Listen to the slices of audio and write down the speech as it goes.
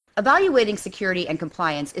Evaluating security and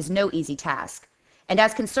compliance is no easy task. And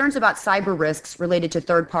as concerns about cyber risks related to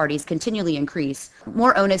third parties continually increase,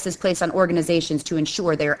 more onus is placed on organizations to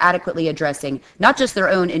ensure they are adequately addressing not just their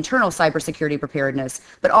own internal cybersecurity preparedness,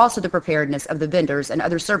 but also the preparedness of the vendors and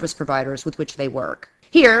other service providers with which they work.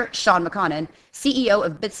 Here, Sean McConnon, CEO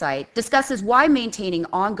of BitSight, discusses why maintaining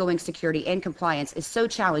ongoing security and compliance is so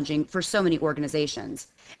challenging for so many organizations,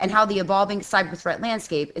 and how the evolving cyber threat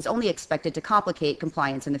landscape is only expected to complicate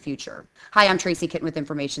compliance in the future. Hi, I'm Tracy Kitten with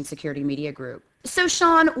Information Security Media Group. So,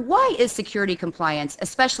 Sean, why is security compliance,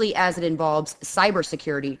 especially as it involves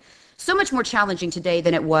cybersecurity, so much more challenging today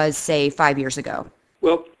than it was, say, 5 years ago?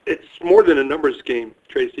 Well, it's more than a numbers game,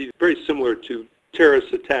 Tracy. It's very similar to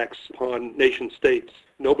terrorist attacks upon nation states.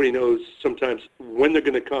 Nobody knows sometimes when they're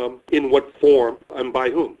going to come, in what form, and by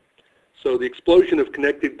whom. So the explosion of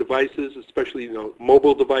connected devices, especially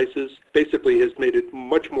mobile devices, basically has made it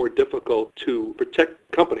much more difficult to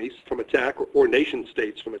protect companies from attack or nation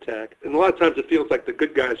states from attack. And a lot of times it feels like the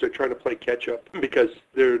good guys are trying to play catch up because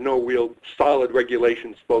there are no real solid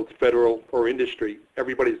regulations, both federal or industry.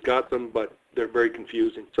 Everybody's got them, but they're very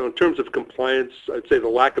confusing. So in terms of compliance, I'd say the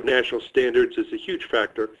lack of national standards is a huge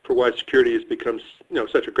factor for why security has become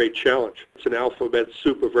such a great challenge. It's an alphabet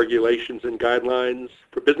soup of regulations and guidelines.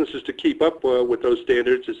 For businesses to keep up with those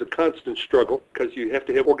standards is a constant struggle because you have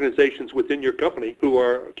to have organizations within your company who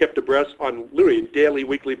are kept abreast on literally a daily,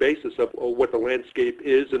 weekly basis of what the landscape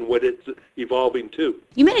is and what it's evolving to.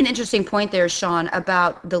 You made an interesting point there, Sean,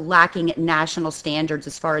 about the lacking national standards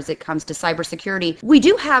as far as it comes to cybersecurity. We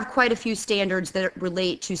do have quite a few standards that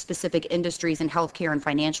relate to specific industries, and healthcare and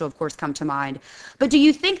financial, of course, come to mind. But do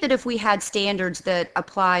you think that if we had standards that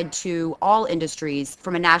applied to all industries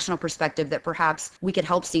from a national perspective, that perhaps we could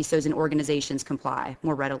help CISOs and organizations comply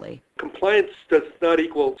more readily? Compliance does not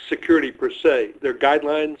equal security per se. They're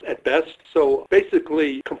guidelines at best. So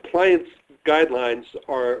basically, compliance guidelines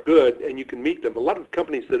are good and you can meet them. A lot of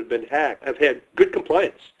companies that have been hacked have had good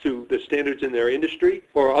compliance to the standards in their industry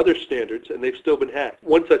or other standards, and they've still been hacked.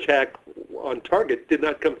 One such hack on Target did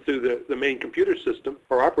not come through the main computer system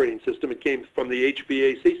or operating system. It came from the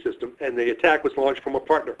HVAC system, and the attack was launched from a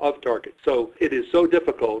partner of Target. So it is so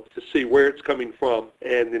difficult to see where it's coming from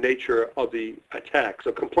and the nature of the attack.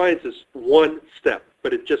 So compliance is one step,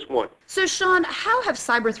 but it's just one. So, Sean, how have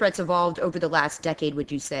cyber threats evolved over the last decade,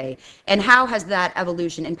 would you say? And how has that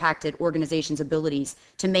evolution impacted organizations' abilities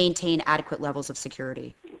to maintain adequate levels of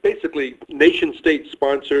security? Basically, nation-state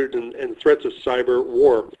sponsored and threats of cyber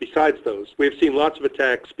war. Besides those, we have seen lots of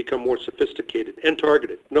attacks become more sophisticated and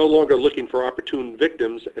targeted. No longer looking for opportune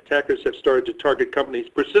victims, attackers have started to target companies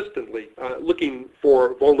persistently, looking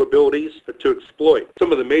for vulnerabilities to exploit.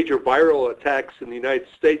 Some of the major viral attacks in the United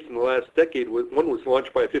States in the last decade, one was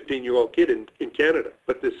launched by a 15-year-old kid in Canada.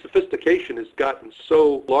 But the sophistication has gotten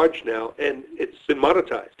so large now, and it's been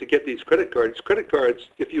monetized to get these credit cards. Credit cards,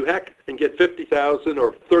 if you hack and get 50,000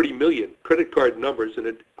 or 30 million credit card numbers and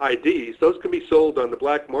IDs, those can be sold on the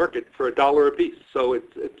black market for $1 a piece. So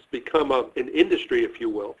it's become an industry, if you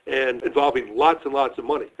will, and involving lots and lots of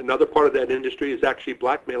money. Another part of that industry is actually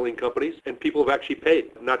blackmailing companies, and people have actually paid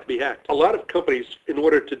not to be hacked. A lot of companies, in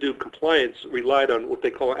order to do compliance, relied on what they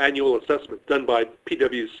call annual assessment done by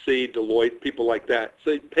PwC, Deloitte, people like that.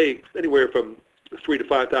 So they pay anywhere from $3,000 to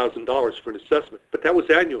 $5,000 for an assessment. But that was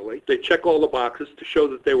annually. They check all the boxes to show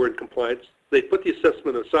that they were in compliance. They put the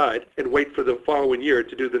assessment aside and wait for the following year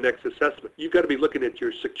to do the next assessment. You've got to be looking at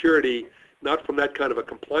your security not from that kind of a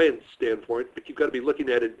compliance standpoint, but you've got to be looking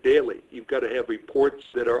at it daily. You've got to have reports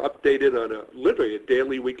that are updated on literally a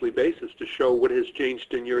daily, weekly basis to show what has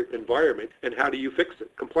changed in your environment and how do you fix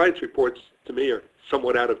it. Compliance reports, to me, are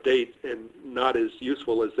somewhat out of date and not as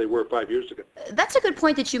useful as they were 5 years ago. That's a good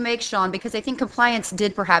point that you make, Sean, because I think compliance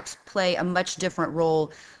did perhaps play a much different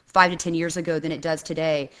role 5 to 10 years ago than it does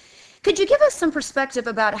today. Could you give us some perspective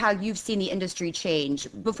about how you've seen the industry change?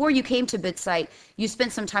 Before you came to BitSight, you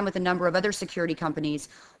spent some time with a number of other security companies.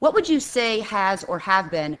 What would you say has or have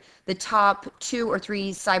been the top 2 or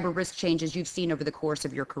 3 cyber risk changes you've seen over the course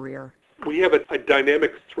of your career? We have a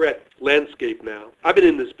dynamic threat landscape now. I've been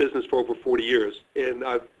in this business for over 40 years, and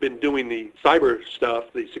I've been doing the cyber stuff,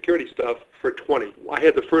 the security stuff, for 20. I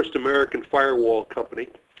had the first American firewall company,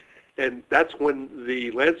 and that's when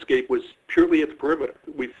the landscape was purely at the perimeter.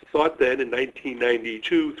 We thought then in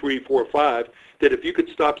 1992, 3, 4, 5, that if you could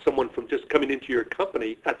stop someone from just coming into your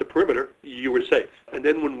company at the perimeter, you were safe. And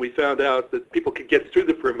then when we found out that people could get through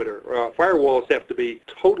the perimeter, firewalls have to be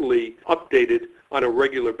totally updated on a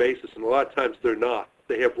regular basis, and a lot of times they're not.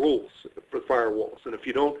 They have rules for firewalls, and if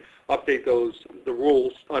you don't update the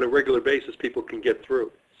rules on a regular basis, people can get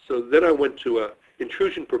through. So then I went to a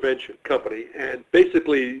intrusion prevention company, and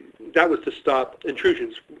basically that was to stop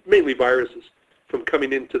intrusions, mainly viruses, from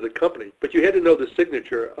coming into the company. But you had to know the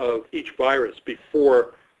signature of each virus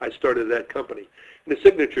before I started that company. And the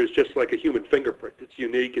signature is just like a human fingerprint. It's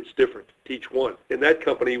unique, it's different to each one. In that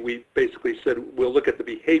company, we basically said we'll look at the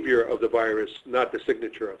behavior of the virus, not the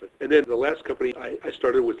signature of it. And then the last company I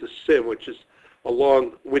started was the SIM, which is a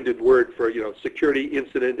long-winded word for, security,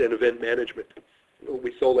 incident, and event management.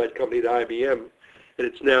 We sold that company to IBM, and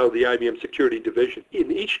it's now the IBM Security Division.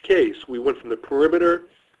 In each case, we went from the perimeter,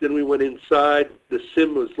 then we went inside. The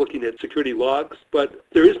SIM was looking at security logs, but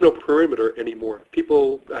there is no perimeter anymore.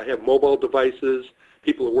 People have mobile devices.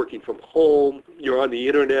 People are working from home. You're on the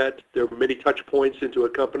internet. There are many touch points into a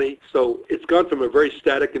company. So it's gone from a very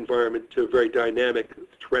static environment to a very dynamic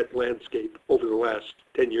threat landscape over the last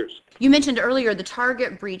 10 years. You mentioned earlier the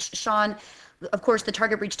Target breach. Sean, of course, the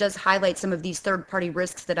Target breach does highlight some of these third-party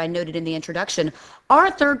risks that I noted in the introduction.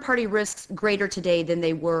 Are third-party risks greater today than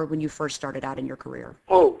they were when you first started out in your career?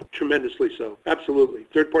 Oh, tremendously so. Absolutely.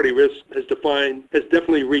 Third-party risk has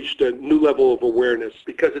definitely reached a new level of awareness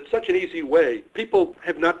because it's such an easy way. People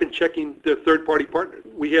have not been checking their third-party partners.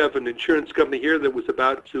 We have an insurance company here that was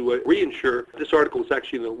about to reinsure. This article is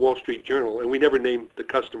actually in the Wall Street Journal, and we never named the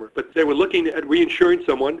customer. But they were looking at reinsuring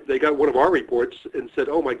someone. They got one of our reports and said,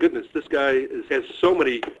 oh my goodness, this guy has so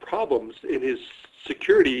many problems in his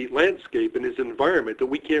security landscape and his environment that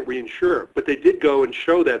we can't reinsure. But they did go and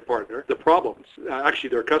show that partner the problems, actually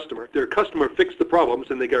their customer. Their customer fixed the problems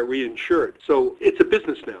and they got reinsured. So it's a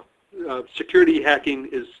business now. Security hacking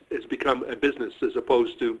has become a business as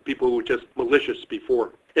opposed to people who were just malicious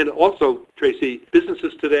before. And also, Tracy,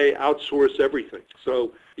 businesses today outsource everything.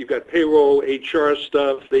 So you've got payroll, HR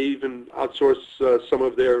stuff. They even outsource some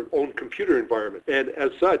of their own computer environment. And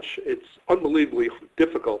as such, it's unbelievably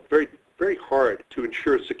difficult, very hard to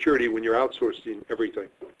ensure security when you're outsourcing everything.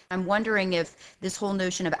 I'm wondering if this whole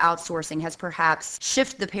notion of outsourcing has perhaps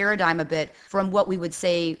shifted the paradigm a bit from what we would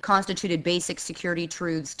say constituted basic security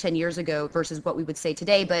truths 10 years ago versus what we would say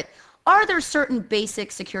today. But are there certain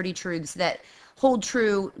basic security truths that hold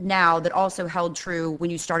true now that also held true when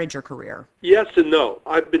you started your career? Yes and no.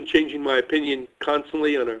 I've been changing my opinion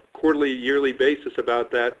constantly on a quarterly, yearly basis about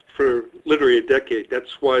that for literally a decade.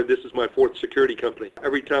 That's why this is my fourth security company.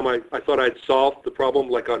 Every time I thought I'd solved the problem,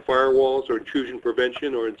 like on firewalls or intrusion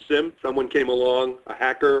prevention or in SIM, someone came along, a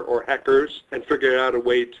hacker or hackers, and figured out a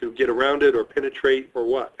way to get around it or penetrate or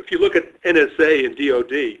what. If you look at NSA and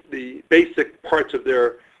DoD, the basic parts of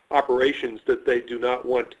their operations that they do not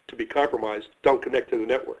want to be compromised don't connect to the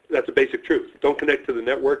network. That's a basic truth. Don't connect to the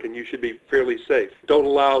network and you should be fairly safe. Don't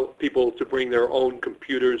allow people to bring their own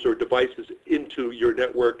computers or devices into your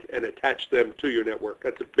network and attach them to your network.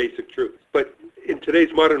 That's a basic truth. But in today's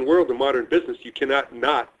modern world and modern business, you cannot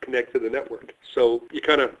not connect to the network. So you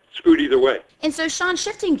kind of screwed either way. And so, Sean,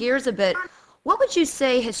 shifting gears a bit, what would you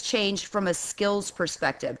say has changed from a skills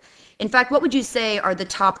perspective? In fact, what would you say are the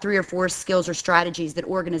top 3 or 4 skills or strategies that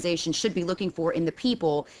organizations should be looking for in the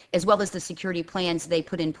people, as well as the security plans they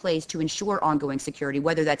put in place to ensure ongoing security,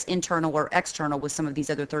 whether that's internal or external with some of these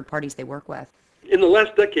other third parties they work with? In the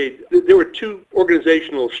last decade, there were 2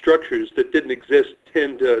 organizational structures that didn't exist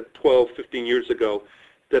 10 to 12, 15 years ago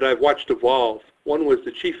that I've watched evolve. One was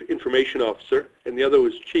the Chief Information Officer, and the other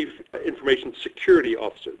was Chief Information Security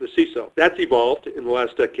Officer, the CISO. That's evolved in the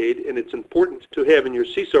last decade, and it's important to have in your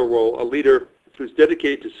CISO role a leader who's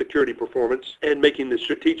dedicated to security performance and making the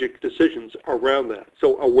strategic decisions around that.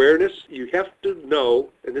 So awareness, you have to know,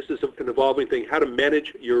 and this is an evolving thing, how to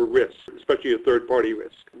manage your risks, especially your third-party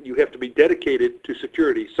risk. You have to be dedicated to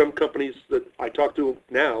security. Some companies that I talk to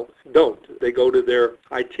now don't. They go to their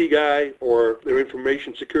IT guy or their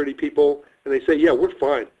information security people, and they say, yeah, we're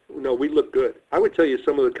fine. No, we look good. I would tell you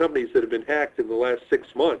some of the companies that have been hacked in the last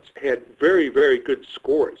 6 months had very, very good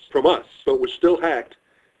scores from us, but were still hacked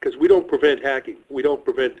because we don't prevent hacking. We don't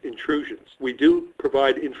prevent intrusions. We do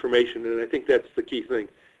provide information, and I think that's the key thing,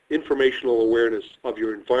 informational awareness of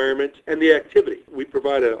your environment and the activity. We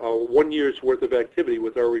provide a 1 year's worth of activity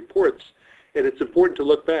with our reports, and it's important to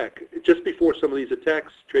look back. Just before some of these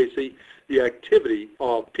attacks, Tracy, the activity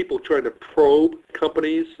of people trying to probe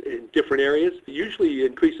companies in different areas usually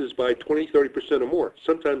increases by 20, 30% or more,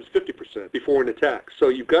 sometimes 50% before an attack. So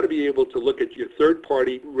you've got to be able to look at your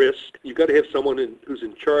third-party risk. You've got to have someone who's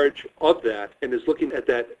in charge of that and is looking at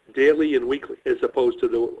that daily and weekly as opposed to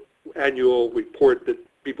the annual report that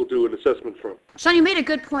people do an assessment from. Sean, you made a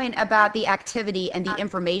good point about the activity and the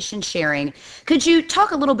information sharing. Could you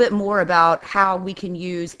talk a little bit more about how we can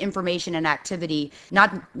use information and activity,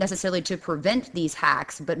 not necessarily to prevent these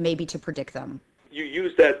hacks, but maybe to predict them? you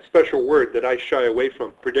use that special word that I shy away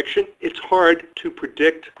from, prediction. It's hard to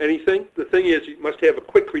predict anything. The thing is, you must have a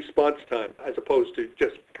quick response time as opposed to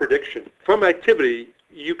just prediction. From activity,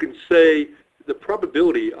 you can say the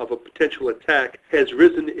probability of a potential attack has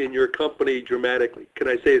risen in your company dramatically. Can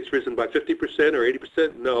I say it's risen by 50% or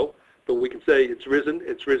 80%? No. But we can say it's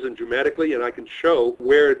risen dramatically, and I can show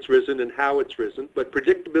where it's risen and how it's risen. But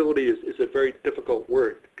predictability is a very difficult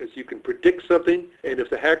word, because you can predict something, and if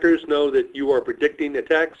the hackers know that you are predicting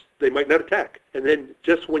attacks, they might not attack. And then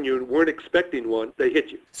just when you weren't expecting one, they hit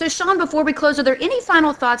you. So Sean, before we close, are there any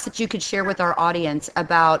final thoughts that you could share with our audience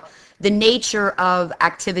about the nature of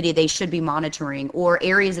activity they should be monitoring or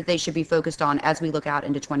areas that they should be focused on as we look out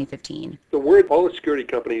into 2015? The word all the security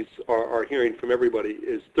companies are hearing from everybody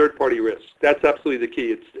is third-party risk. That's absolutely the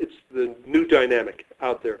key. It's the new dynamic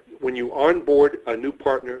out there. When you onboard a new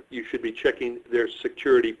partner, you should be checking their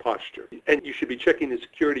security posture. And you should be checking the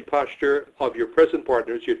security posture of your present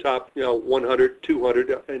partners, your top 100,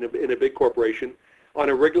 200 in a big corporation, on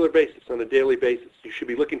a regular basis, on a daily basis. You should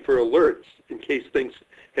be looking for alerts in case things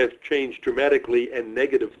have changed dramatically and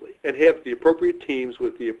negatively, and have the appropriate teams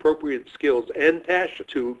with the appropriate skills and passion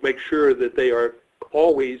to make sure that they are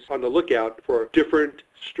always on the lookout for different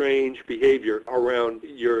strange behavior around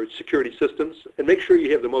your security systems, and make sure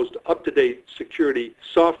you have the most up-to-date security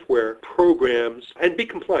software programs, and be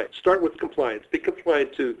compliant. Start with compliance. Be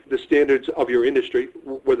compliant to the standards of your industry,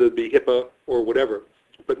 whether it be HIPAA or whatever.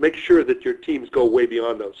 But make sure that your teams go way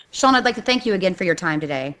beyond those. Sean, I'd like to thank you again for your time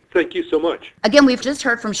today. Thank you so much. Again, we've just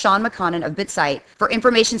heard from Sean McConnon of BitSight. For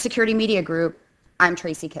Information Security Media Group, I'm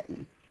Tracy Kitten.